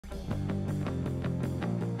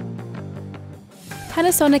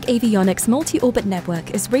Panasonic Avionics multi-orbit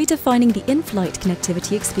network is redefining the in-flight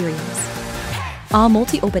connectivity experience. Our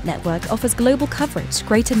multi-orbit network offers global coverage,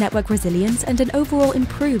 greater network resilience, and an overall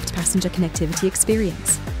improved passenger connectivity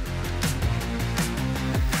experience.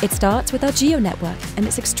 It starts with our GEO network and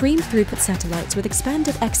its extreme throughput satellites with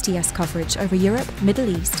expanded XTS coverage over Europe, Middle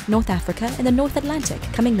East, North Africa, and the North Atlantic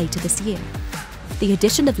coming later this year. The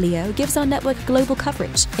addition of LEO gives our network global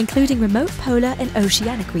coverage, including remote polar and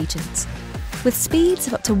oceanic regions. With speeds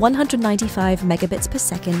of up to 195 megabits per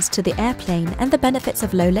second to the airplane and the benefits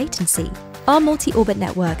of low latency, our multi-orbit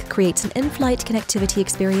network creates an in-flight connectivity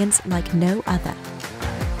experience like no other.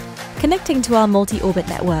 Connecting to our multi-orbit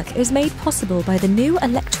network is made possible by the new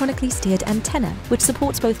electronically steered antenna, which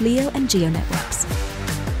supports both LEO and GEO networks.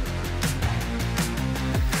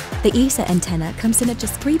 The ESA antenna comes in at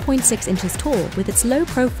just 3.6 inches tall with its low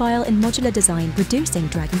profile and modular design, reducing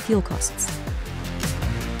drag and fuel costs.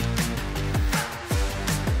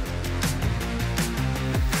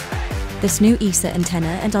 This new ESA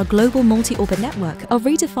antenna and our global multi-orbit network are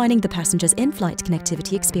redefining the passenger's in-flight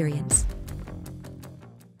connectivity experience.